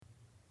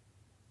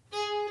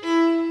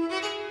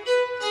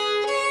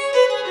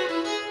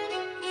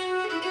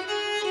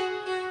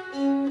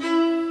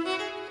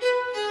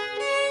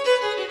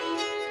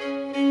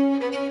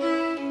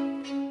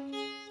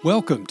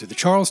Welcome to the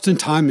Charleston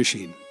Time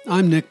Machine.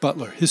 I'm Nick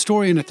Butler,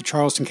 historian at the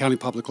Charleston County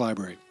Public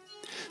Library.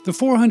 The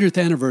 400th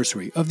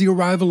anniversary of the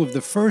arrival of the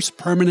first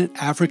permanent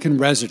African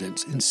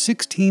residents in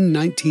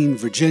 1619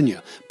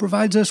 Virginia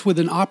provides us with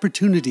an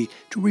opportunity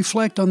to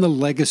reflect on the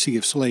legacy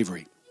of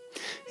slavery.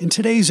 In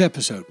today's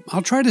episode,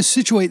 I'll try to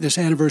situate this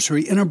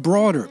anniversary in a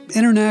broader,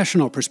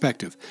 international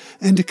perspective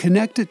and to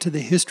connect it to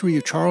the history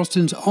of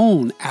Charleston's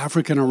own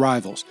African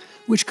arrivals,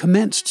 which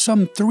commenced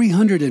some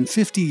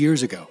 350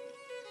 years ago.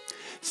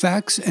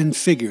 Facts and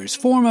figures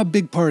form a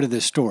big part of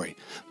this story,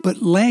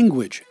 but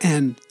language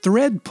and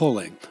thread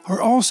pulling are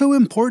also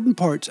important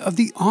parts of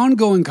the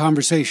ongoing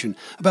conversation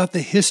about the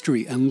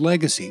history and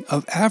legacy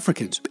of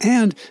Africans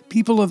and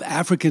people of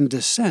African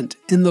descent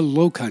in the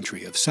Low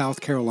Country of South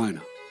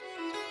Carolina.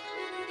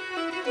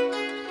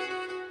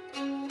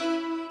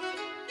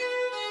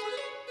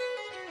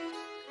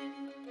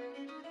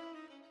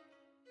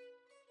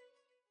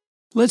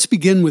 Let's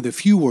begin with a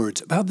few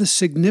words about the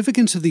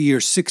significance of the year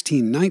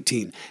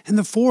 1619 and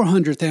the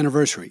 400th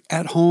anniversary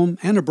at home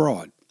and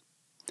abroad.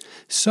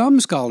 Some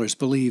scholars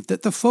believe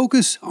that the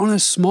focus on a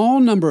small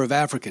number of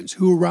Africans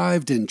who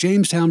arrived in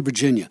Jamestown,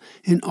 Virginia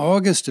in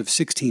August of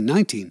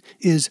 1619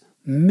 is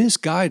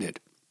misguided.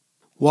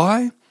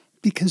 Why?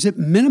 Because it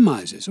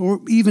minimizes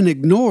or even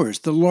ignores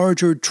the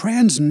larger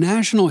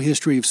transnational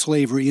history of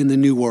slavery in the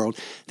New World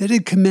that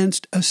had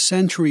commenced a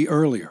century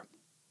earlier.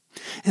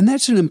 And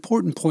that's an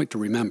important point to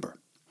remember.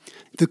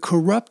 The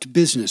corrupt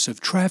business of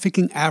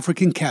trafficking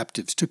African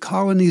captives to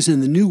colonies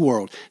in the New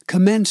World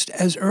commenced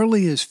as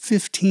early as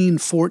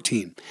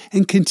 1514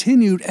 and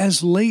continued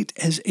as late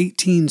as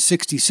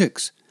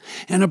 1866.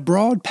 And a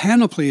broad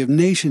panoply of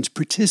nations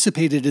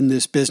participated in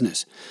this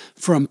business,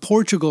 from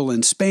Portugal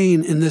and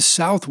Spain in the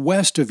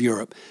southwest of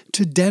Europe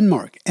to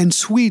Denmark and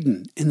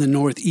Sweden in the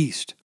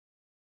northeast.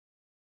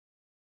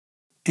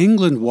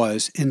 England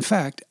was, in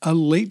fact, a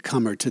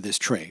latecomer to this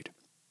trade.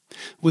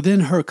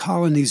 Within her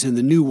colonies in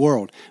the New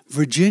World,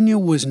 Virginia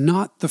was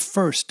not the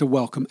first to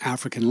welcome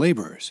African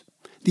laborers.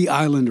 The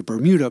island of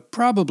Bermuda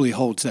probably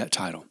holds that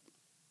title.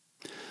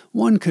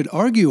 One could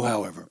argue,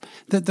 however,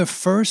 that the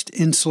first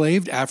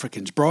enslaved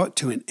Africans brought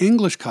to an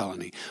English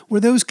colony were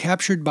those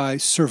captured by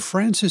Sir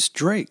Francis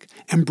Drake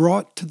and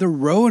brought to the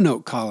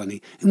Roanoke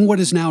colony in what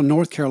is now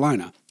North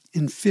Carolina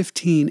in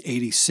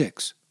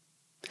 1586.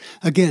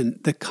 Again,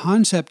 the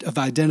concept of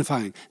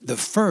identifying the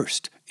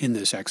first in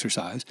this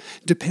exercise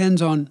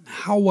depends on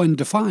how one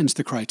defines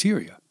the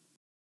criteria.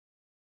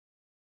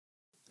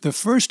 The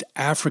first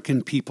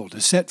African people to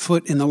set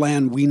foot in the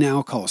land we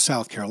now call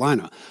South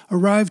Carolina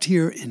arrived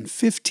here in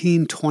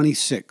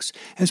 1526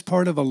 as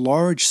part of a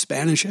large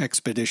Spanish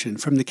expedition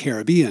from the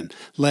Caribbean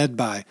led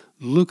by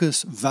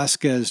Lucas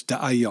Vasquez de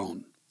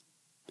Ayllón.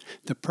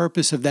 The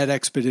purpose of that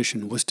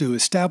expedition was to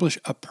establish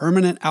a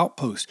permanent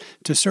outpost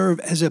to serve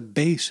as a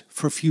base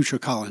for future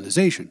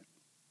colonization.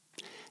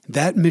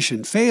 That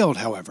mission failed,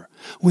 however,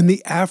 when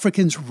the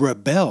Africans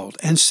rebelled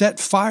and set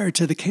fire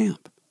to the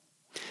camp.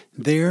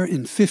 There,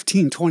 in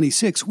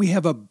 1526, we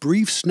have a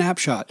brief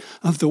snapshot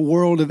of the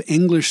world of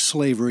English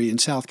slavery in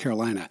South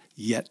Carolina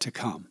yet to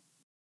come.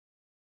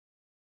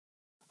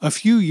 A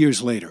few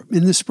years later,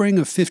 in the spring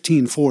of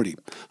 1540,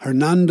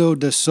 Hernando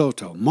de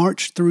Soto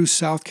marched through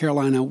South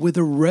Carolina with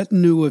a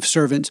retinue of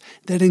servants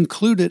that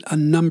included a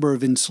number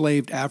of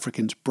enslaved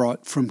Africans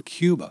brought from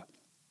Cuba.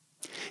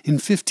 In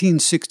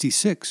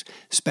 1566,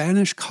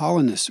 Spanish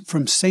colonists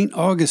from St.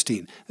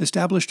 Augustine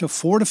established a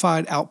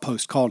fortified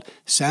outpost called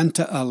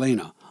Santa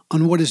Elena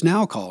on what is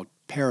now called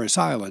Parris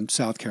Island,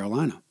 South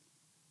Carolina.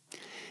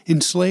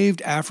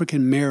 Enslaved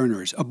African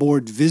mariners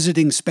aboard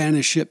visiting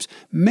Spanish ships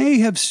may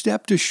have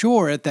stepped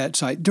ashore at that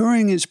site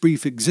during its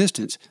brief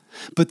existence,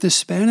 but the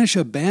Spanish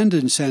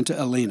abandoned Santa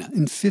Elena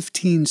in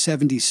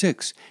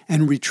 1576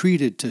 and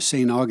retreated to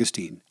St.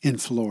 Augustine in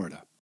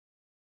Florida.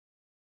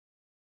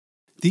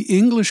 The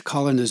English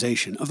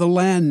colonization of the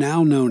land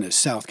now known as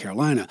South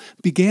Carolina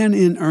began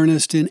in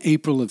earnest in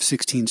April of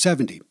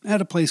 1670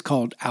 at a place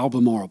called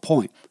Albemarle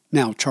Point,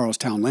 now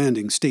Charlestown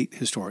Landing State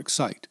Historic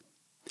Site.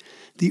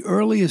 The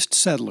earliest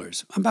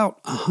settlers, about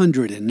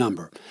 100 in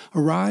number,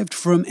 arrived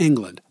from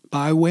England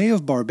by way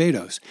of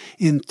Barbados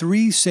in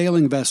 3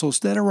 sailing vessels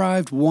that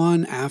arrived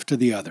one after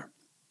the other.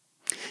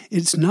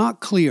 It's not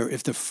clear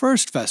if the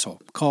first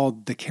vessel,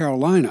 called the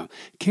Carolina,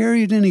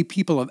 carried any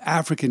people of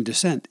African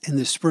descent in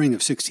the spring of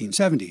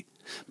 1670,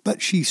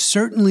 but she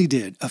certainly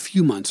did a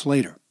few months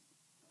later.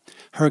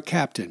 Her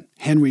captain,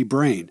 Henry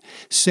Brain,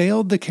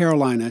 sailed the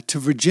Carolina to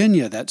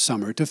Virginia that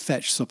summer to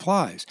fetch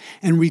supplies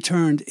and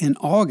returned in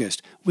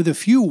August with a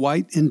few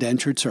white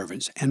indentured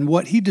servants and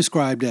what he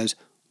described as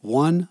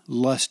one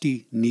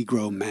lusty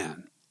Negro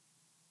man.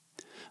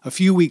 A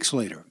few weeks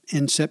later,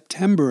 in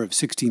September of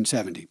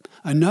 1670,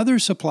 another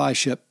supply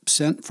ship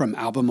sent from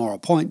Albemarle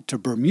Point to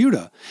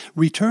Bermuda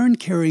returned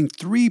carrying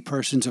 3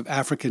 persons of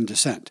African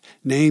descent,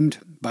 named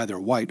by their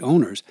white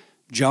owners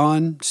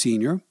John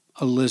Sr.,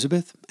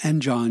 Elizabeth,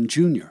 and John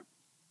Jr.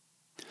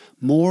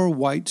 more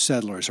white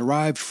settlers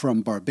arrived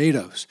from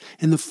Barbados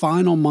in the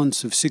final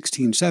months of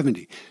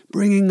 1670,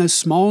 bringing a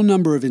small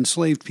number of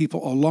enslaved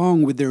people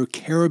along with their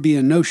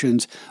Caribbean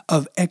notions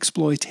of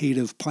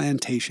exploitative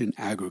plantation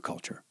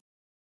agriculture.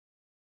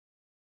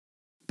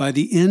 By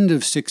the end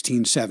of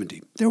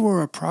 1670, there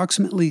were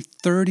approximately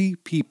 30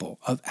 people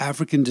of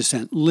African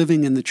descent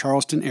living in the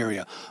Charleston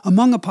area,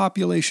 among a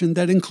population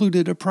that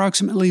included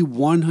approximately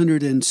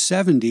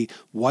 170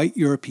 white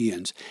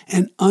Europeans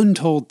and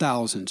untold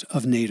thousands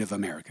of Native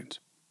Americans.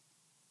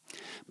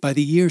 By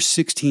the year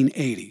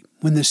 1680,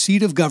 when the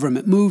seat of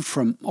government moved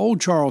from Old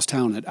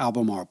Charlestown at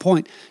Albemarle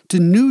Point to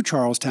New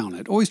Charlestown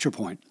at Oyster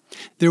Point,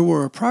 there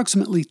were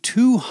approximately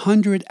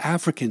 200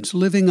 Africans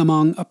living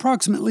among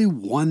approximately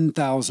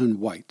 1,000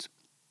 whites.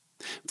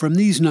 From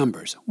these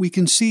numbers, we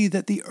can see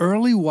that the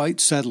early white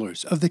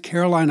settlers of the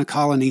Carolina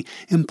colony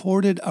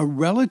imported a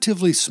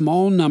relatively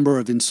small number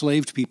of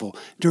enslaved people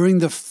during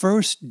the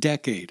first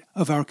decade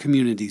of our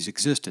community's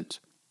existence.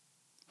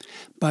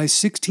 By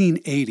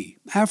 1680,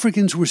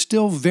 Africans were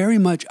still very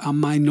much a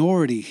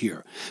minority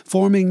here,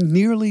 forming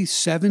nearly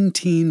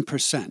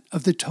 17%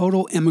 of the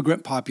total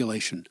immigrant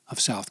population of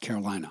South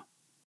Carolina.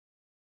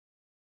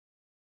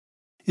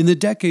 In the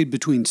decade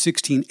between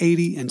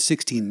 1680 and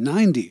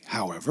 1690,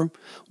 however,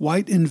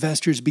 white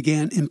investors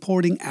began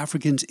importing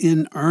Africans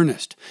in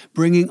earnest,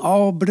 bringing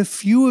all but a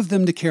few of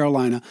them to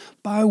Carolina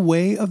by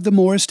way of the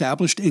more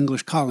established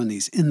English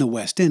colonies in the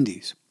West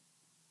Indies.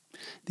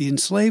 The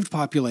enslaved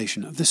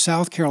population of the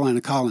South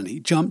Carolina colony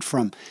jumped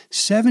from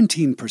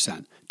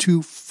 17%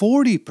 to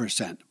 40%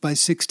 by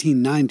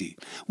 1690,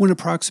 when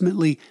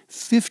approximately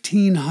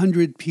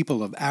 1,500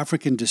 people of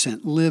African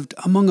descent lived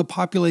among a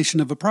population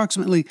of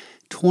approximately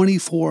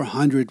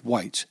 2,400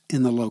 whites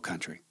in the Low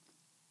Country.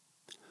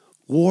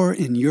 War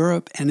in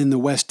Europe and in the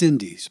West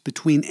Indies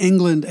between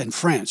England and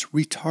France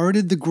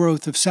retarded the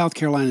growth of South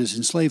Carolina's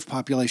enslaved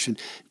population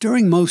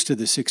during most of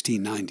the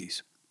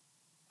 1690s.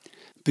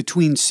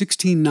 Between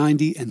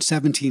 1690 and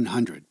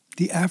 1700,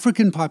 the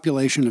African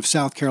population of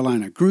South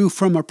Carolina grew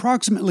from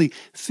approximately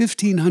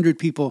 1,500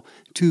 people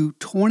to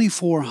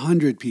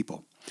 2,400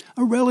 people,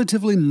 a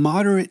relatively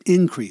moderate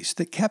increase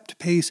that kept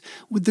pace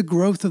with the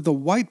growth of the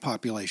white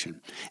population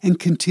and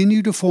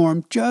continued to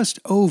form just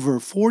over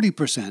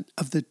 40%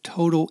 of the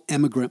total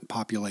immigrant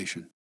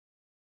population.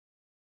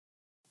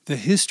 The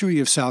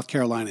history of South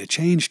Carolina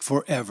changed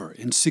forever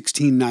in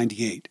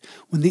 1698,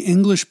 when the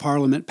English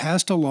Parliament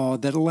passed a law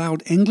that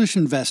allowed English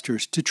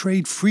investors to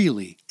trade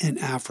freely in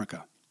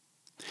Africa.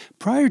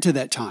 Prior to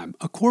that time,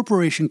 a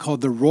corporation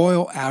called the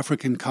Royal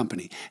African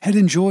Company had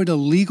enjoyed a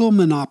legal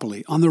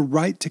monopoly on the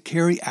right to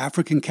carry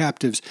African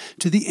captives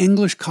to the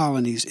English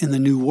colonies in the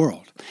New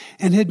World,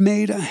 and had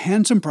made a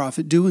handsome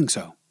profit doing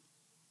so.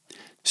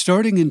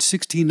 Starting in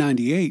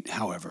 1698,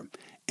 however,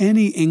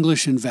 any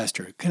English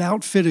investor could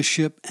outfit a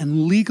ship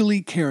and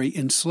legally carry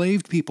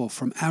enslaved people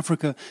from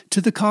Africa to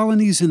the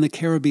colonies in the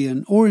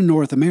Caribbean or in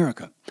North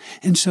America,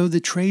 and so the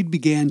trade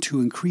began to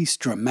increase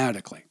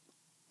dramatically.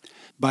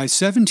 By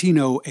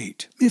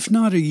 1708, if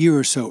not a year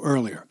or so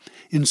earlier,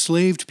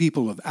 enslaved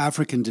people of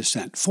African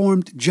descent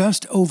formed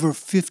just over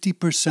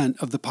 50%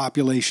 of the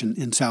population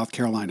in South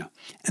Carolina,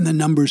 and the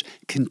numbers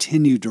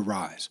continued to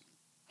rise.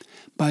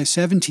 By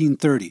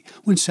 1730,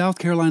 when South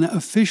Carolina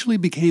officially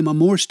became a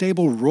more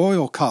stable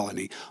royal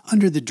colony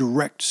under the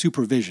direct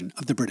supervision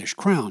of the British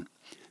Crown,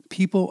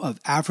 people of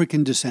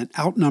African descent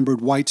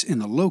outnumbered whites in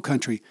the Low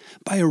Country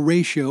by a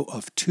ratio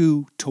of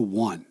 2 to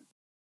 1.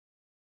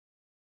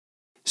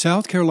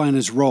 South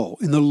Carolina's role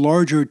in the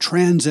larger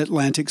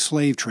transatlantic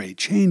slave trade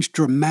changed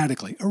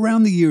dramatically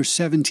around the year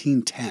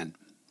 1710.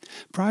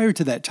 Prior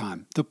to that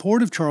time, the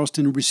port of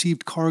Charleston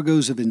received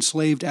cargoes of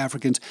enslaved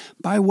Africans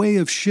by way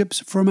of ships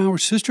from our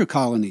sister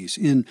colonies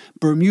in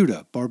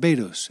Bermuda,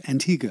 Barbados,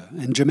 Antigua,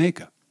 and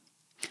Jamaica.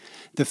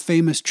 The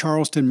famous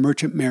Charleston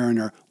merchant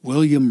mariner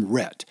William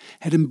Rhett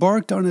had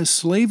embarked on a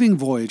slaving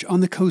voyage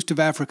on the coast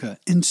of Africa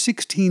in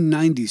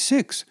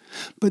 1696,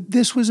 but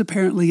this was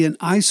apparently an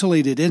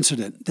isolated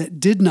incident that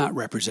did not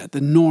represent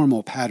the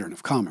normal pattern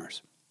of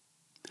commerce.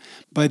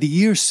 By the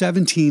year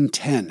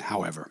 1710,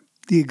 however,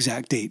 the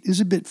exact date is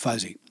a bit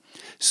fuzzy,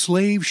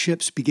 slave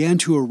ships began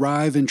to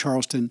arrive in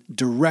Charleston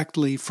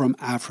directly from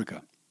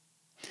Africa.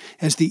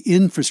 As the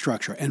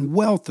infrastructure and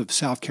wealth of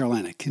South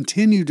Carolina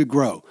continued to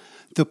grow,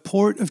 the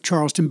port of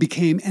Charleston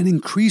became an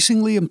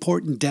increasingly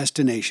important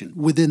destination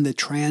within the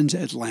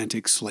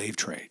transatlantic slave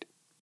trade.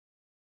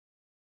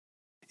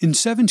 In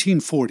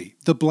 1740,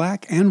 the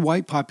black and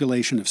white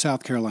population of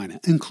South Carolina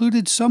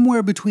included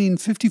somewhere between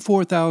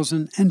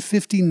 54,000 and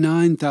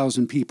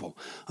 59,000 people,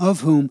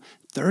 of whom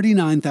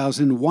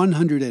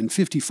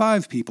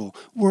 39,155 people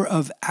were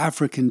of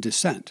African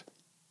descent.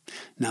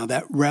 Now,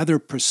 that rather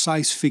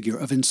precise figure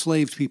of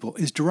enslaved people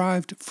is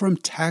derived from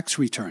tax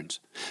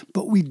returns,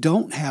 but we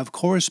don't have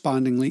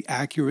correspondingly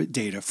accurate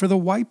data for the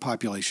white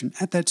population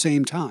at that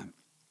same time.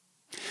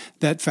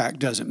 That fact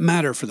doesn't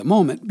matter for the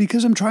moment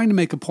because I'm trying to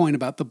make a point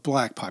about the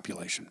black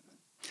population.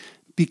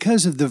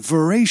 Because of the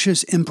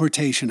voracious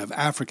importation of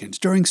Africans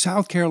during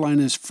South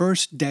Carolina's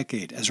first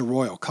decade as a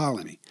royal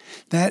colony,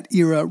 that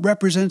era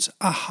represents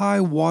a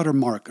high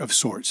watermark of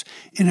sorts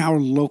in our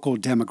local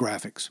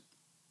demographics.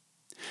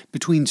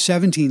 Between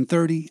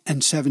 1730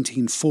 and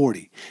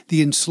 1740,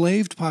 the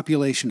enslaved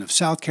population of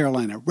South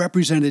Carolina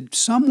represented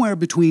somewhere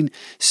between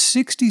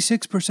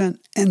 66%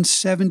 and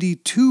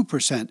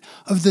 72%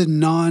 of the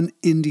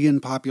non-Indian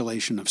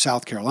population of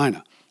South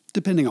Carolina,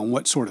 depending on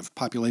what sort of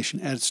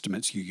population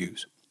estimates you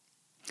use.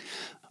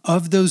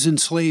 Of those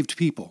enslaved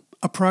people,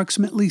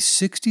 approximately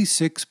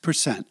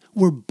 66%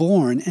 were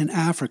born in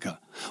Africa,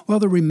 while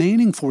the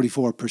remaining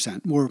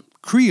 44% were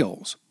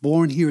Creoles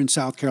born here in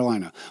South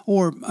Carolina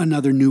or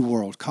another New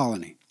World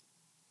colony.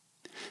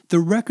 The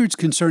records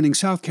concerning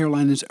South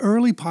Carolina's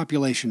early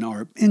population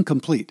are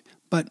incomplete,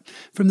 but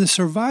from the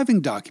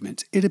surviving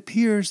documents, it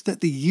appears that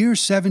the year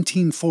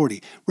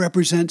 1740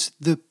 represents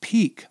the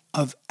peak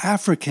of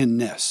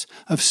Africanness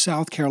of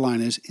South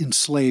Carolina's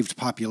enslaved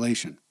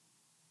population.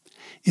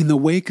 In the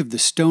wake of the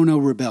Stono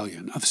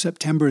Rebellion of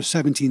September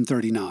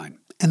 1739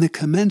 and the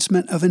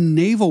commencement of a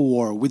naval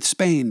war with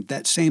Spain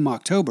that same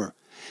October,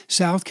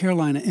 South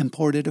Carolina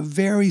imported a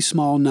very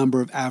small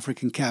number of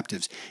African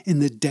captives in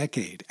the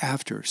decade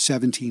after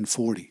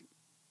 1740.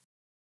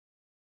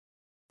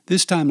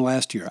 This time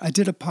last year, I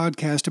did a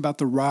podcast about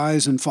the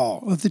rise and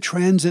fall of the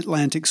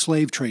transatlantic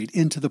slave trade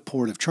into the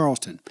port of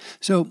Charleston,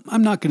 so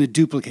I'm not going to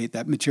duplicate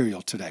that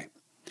material today.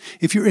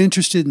 If you're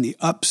interested in the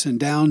ups and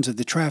downs of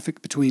the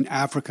traffic between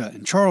Africa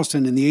and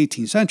Charleston in the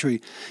 18th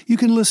century, you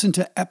can listen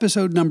to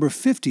episode number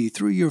 50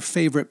 through your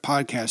favorite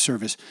podcast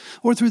service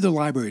or through the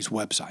library's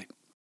website.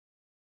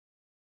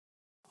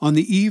 On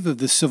the eve of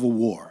the Civil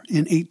War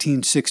in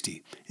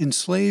 1860,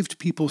 enslaved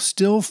people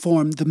still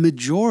formed the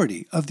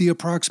majority of the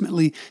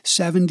approximately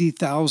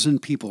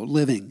 70,000 people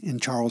living in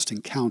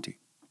Charleston County.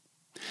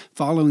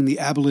 Following the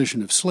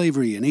abolition of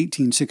slavery in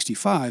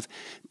 1865,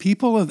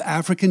 people of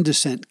African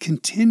descent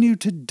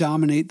continued to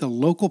dominate the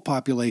local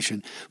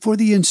population for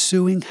the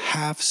ensuing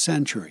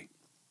half-century.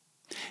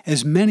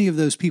 As many of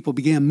those people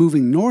began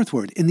moving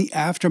northward in the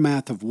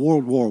aftermath of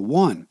World War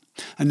I,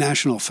 a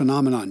national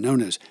phenomenon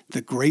known as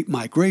the Great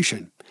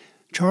Migration,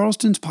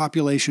 Charleston's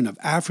population of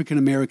African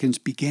Americans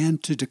began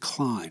to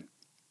decline.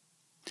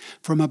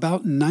 From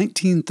about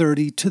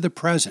 1930 to the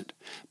present,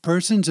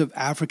 persons of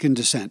African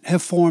descent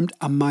have formed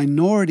a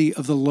minority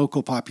of the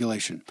local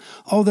population,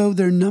 although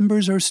their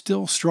numbers are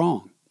still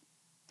strong.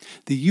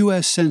 The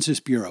U.S. Census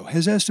Bureau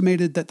has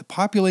estimated that the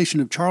population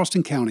of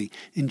Charleston County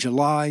in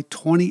July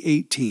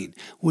 2018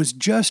 was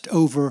just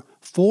over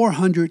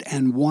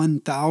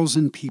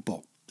 401,000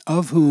 people,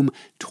 of whom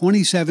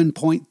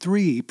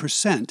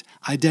 27.3%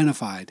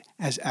 identified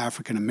as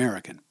African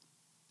American.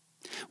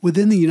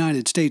 Within the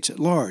United States at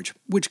large,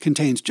 which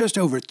contains just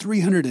over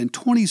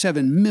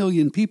 327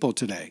 million people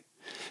today,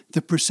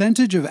 the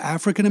percentage of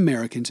African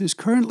Americans is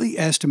currently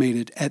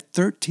estimated at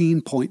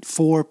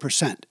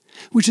 13.4%,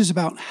 which is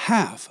about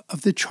half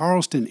of the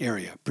Charleston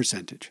area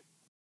percentage.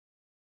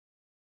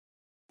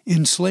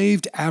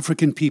 Enslaved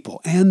African people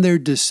and their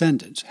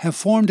descendants have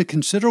formed a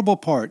considerable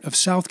part of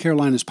South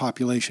Carolina's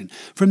population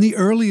from the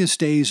earliest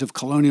days of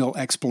colonial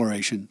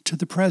exploration to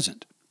the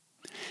present.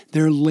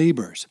 Their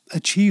labors,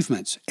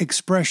 achievements,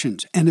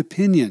 expressions, and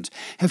opinions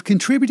have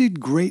contributed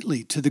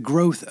greatly to the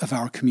growth of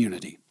our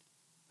community.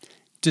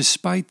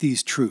 Despite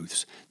these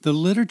truths, the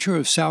literature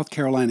of South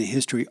Carolina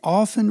history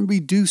often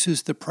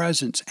reduces the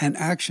presence and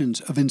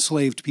actions of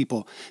enslaved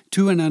people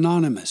to an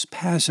anonymous,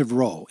 passive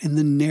role in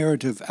the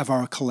narrative of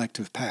our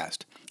collective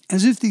past,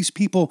 as if these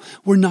people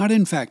were not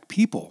in fact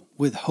people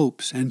with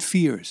hopes and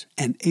fears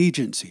and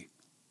agency.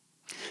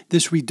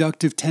 This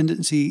reductive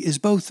tendency is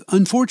both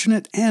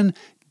unfortunate and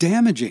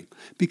damaging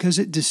because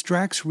it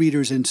distracts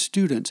readers and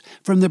students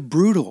from the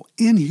brutal,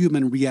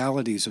 inhuman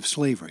realities of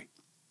slavery.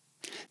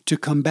 To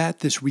combat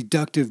this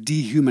reductive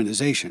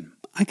dehumanization,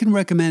 I can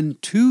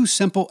recommend two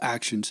simple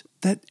actions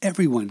that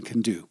everyone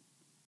can do.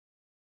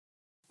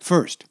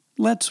 First,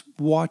 let's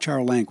watch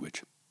our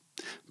language.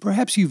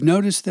 Perhaps you've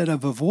noticed that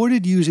I've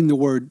avoided using the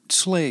word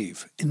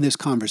slave in this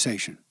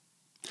conversation.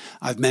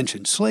 I've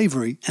mentioned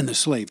slavery and the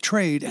slave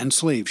trade and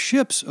slave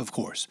ships, of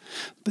course,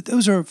 but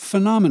those are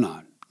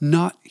phenomena,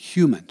 not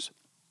humans.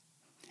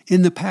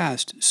 In the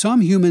past,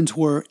 some humans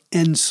were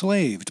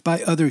enslaved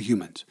by other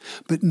humans,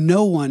 but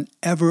no one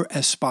ever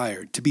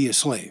aspired to be a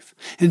slave,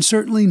 and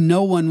certainly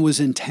no one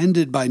was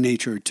intended by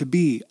nature to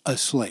be a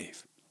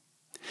slave.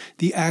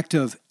 The act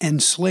of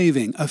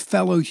enslaving a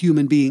fellow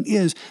human being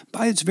is,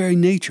 by its very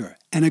nature,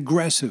 an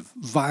aggressive,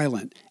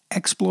 violent,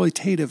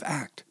 exploitative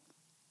act.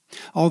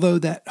 Although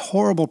that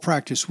horrible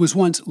practice was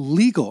once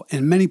legal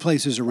in many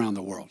places around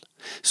the world,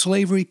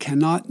 slavery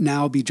cannot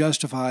now be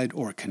justified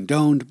or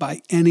condoned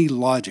by any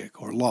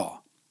logic or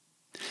law.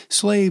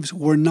 Slaves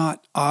were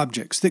not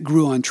objects that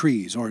grew on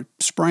trees or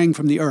sprang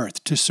from the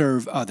earth to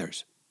serve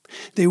others.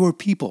 They were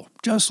people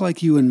just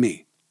like you and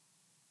me.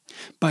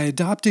 By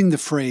adopting the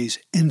phrase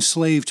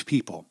enslaved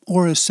people,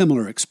 or a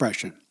similar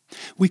expression,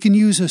 we can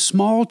use a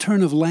small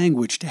turn of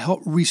language to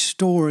help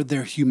restore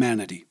their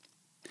humanity.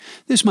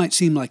 This might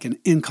seem like an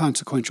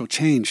inconsequential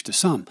change to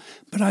some,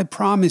 but I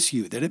promise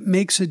you that it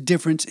makes a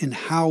difference in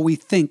how we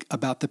think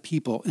about the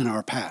people in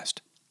our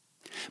past.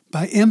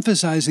 By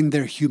emphasizing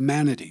their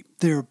humanity,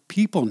 their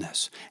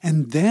peopleness,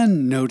 and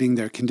then noting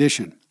their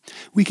condition,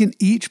 we can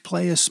each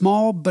play a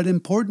small but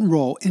important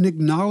role in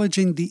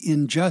acknowledging the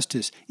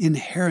injustice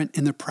inherent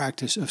in the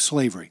practice of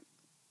slavery.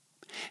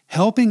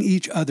 Helping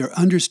each other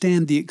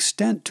understand the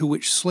extent to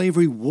which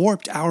slavery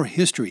warped our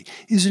history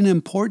is an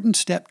important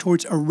step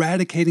towards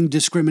eradicating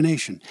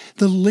discrimination,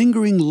 the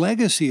lingering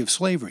legacy of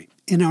slavery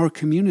in our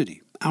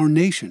community, our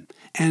nation,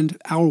 and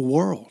our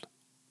world.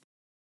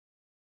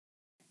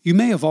 You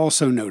may have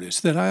also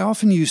noticed that I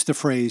often use the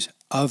phrase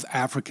 "of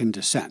African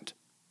descent."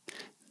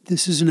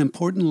 This is an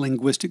important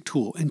linguistic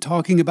tool in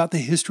talking about the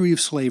history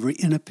of slavery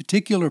in a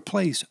particular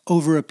place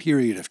over a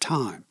period of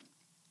time.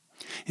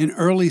 In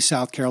early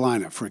South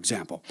Carolina, for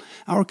example,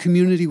 our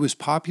community was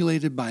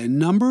populated by a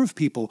number of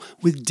people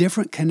with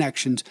different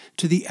connections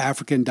to the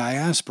African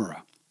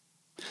diaspora.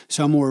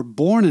 Some were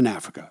born in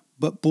Africa,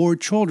 but bore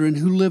children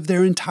who lived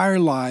their entire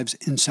lives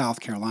in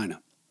South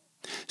Carolina.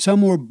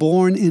 Some were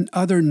born in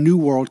other New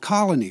World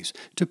colonies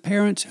to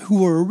parents who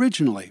were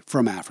originally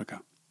from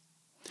Africa.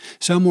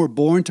 Some were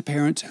born to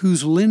parents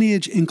whose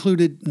lineage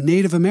included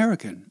Native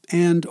American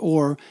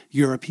and/or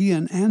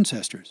European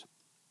ancestors.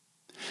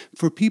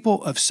 For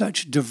people of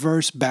such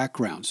diverse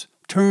backgrounds,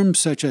 terms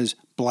such as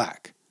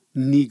black,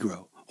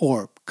 Negro,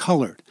 or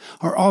colored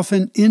are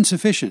often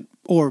insufficient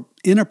or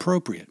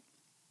inappropriate.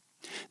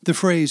 The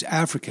phrase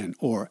African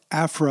or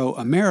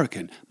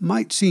Afro-American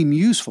might seem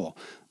useful,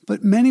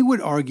 but many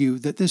would argue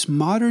that this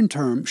modern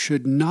term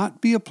should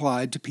not be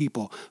applied to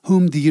people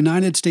whom the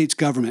United States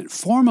government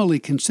formally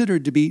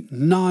considered to be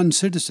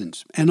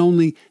non-citizens and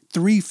only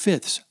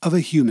 3/5 of a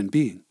human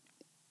being.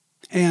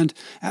 And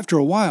after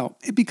a while,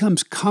 it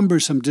becomes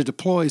cumbersome to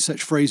deploy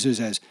such phrases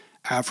as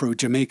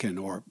Afro-Jamaican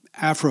or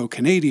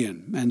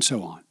Afro-Canadian, and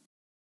so on.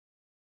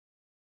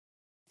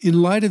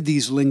 In light of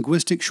these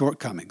linguistic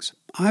shortcomings,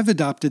 I've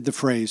adopted the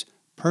phrase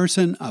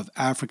person of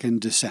African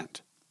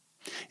descent.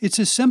 It's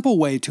a simple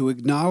way to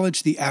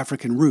acknowledge the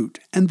African root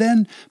and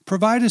then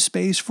provide a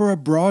space for a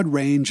broad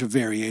range of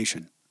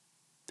variation.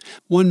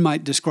 One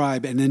might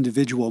describe an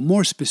individual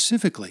more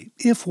specifically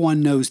if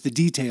one knows the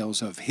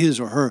details of his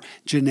or her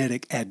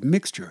genetic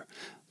admixture,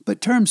 but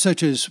terms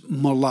such as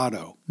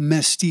mulatto,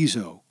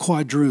 mestizo,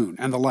 quadroon,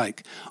 and the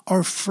like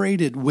are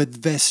freighted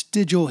with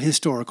vestigial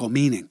historical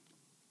meaning.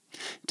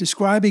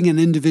 Describing an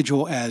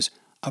individual as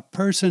a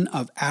person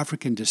of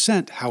African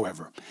descent,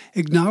 however,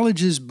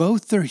 acknowledges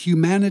both their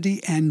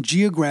humanity and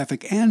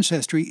geographic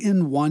ancestry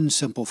in one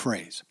simple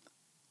phrase.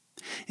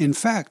 In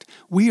fact,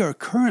 we are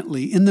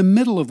currently in the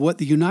middle of what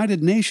the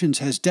United Nations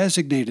has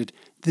designated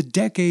the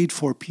Decade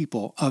for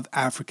People of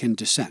African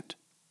Descent.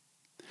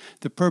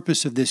 The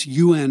purpose of this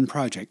UN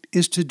project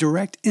is to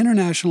direct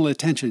international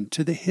attention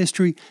to the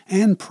history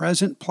and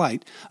present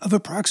plight of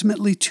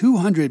approximately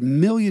 200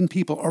 million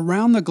people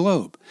around the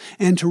globe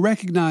and to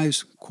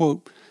recognize,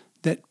 quote,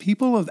 that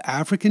people of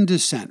African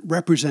descent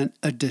represent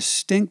a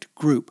distinct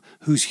group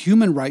whose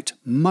human rights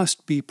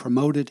must be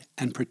promoted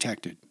and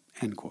protected,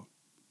 end quote.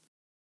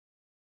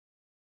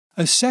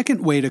 A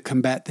second way to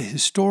combat the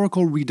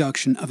historical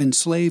reduction of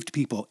enslaved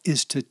people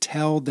is to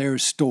tell their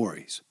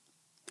stories.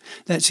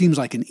 That seems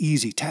like an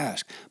easy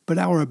task, but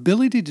our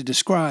ability to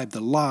describe the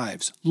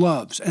lives,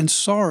 loves, and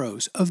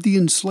sorrows of the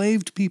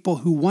enslaved people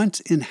who once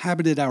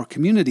inhabited our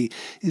community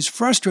is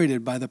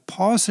frustrated by the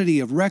paucity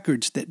of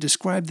records that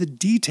describe the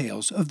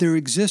details of their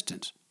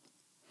existence.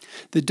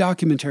 The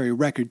documentary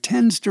record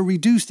tends to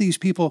reduce these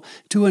people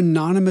to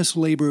anonymous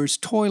laborers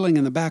toiling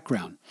in the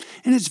background,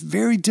 and it's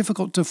very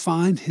difficult to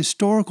find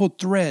historical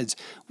threads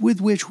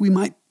with which we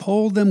might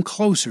pull them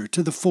closer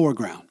to the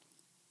foreground.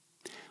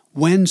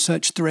 When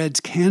such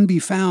threads can be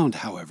found,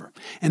 however,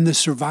 and the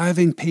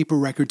surviving paper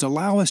records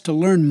allow us to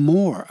learn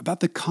more about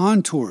the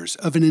contours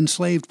of an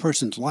enslaved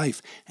person's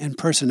life and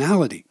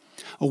personality,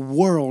 a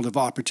world of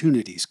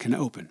opportunities can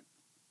open.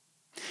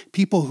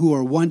 People who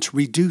are once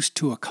reduced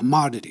to a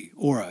commodity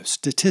or a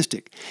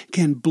statistic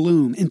can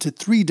bloom into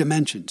 3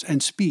 dimensions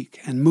and speak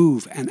and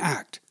move and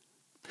act.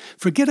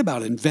 Forget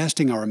about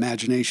investing our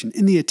imagination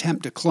in the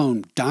attempt to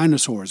clone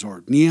dinosaurs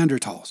or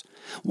Neanderthals.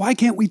 Why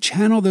can't we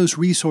channel those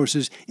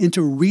resources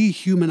into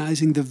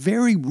rehumanizing the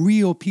very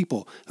real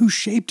people who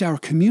shaped our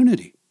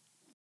community?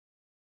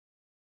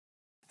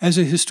 As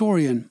a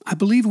historian, I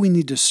believe we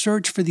need to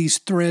search for these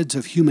threads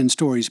of human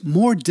stories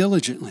more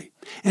diligently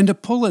and to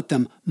pull at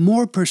them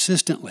more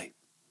persistently.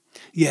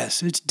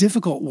 Yes, it's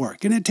difficult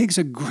work and it takes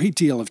a great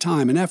deal of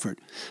time and effort,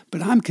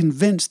 but I'm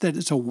convinced that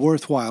it's a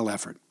worthwhile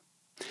effort.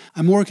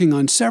 I'm working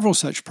on several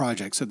such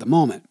projects at the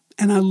moment,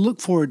 and I look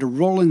forward to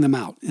rolling them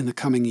out in the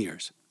coming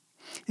years.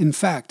 In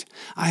fact,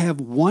 I have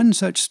one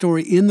such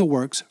story in the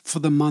works for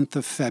the month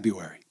of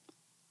February.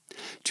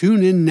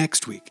 Tune in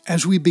next week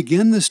as we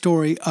begin the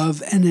story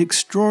of an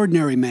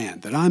extraordinary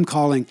man that I'm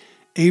calling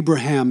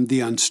Abraham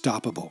the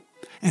Unstoppable,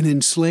 an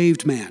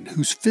enslaved man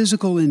whose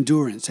physical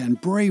endurance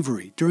and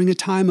bravery during a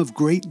time of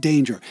great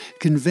danger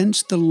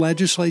convinced the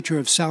legislature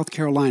of South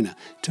Carolina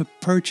to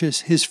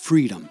purchase his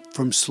freedom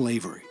from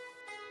slavery.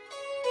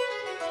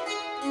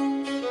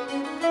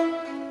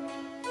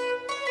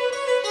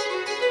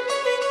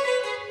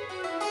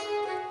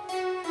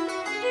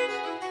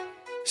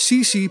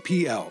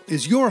 CCPL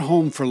is your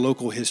home for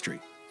local history.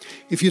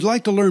 If you'd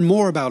like to learn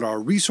more about our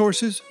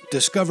resources,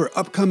 discover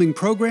upcoming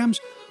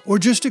programs, or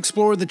just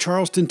explore the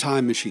Charleston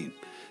Time Machine,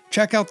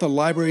 check out the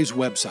library's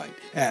website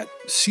at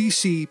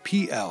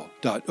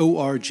ccpl.org.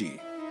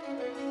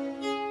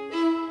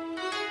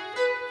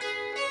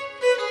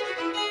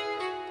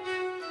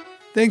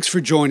 Thanks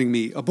for joining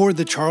me aboard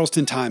the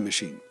Charleston Time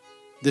Machine.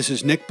 This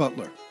is Nick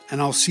Butler,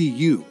 and I'll see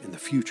you in the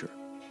future.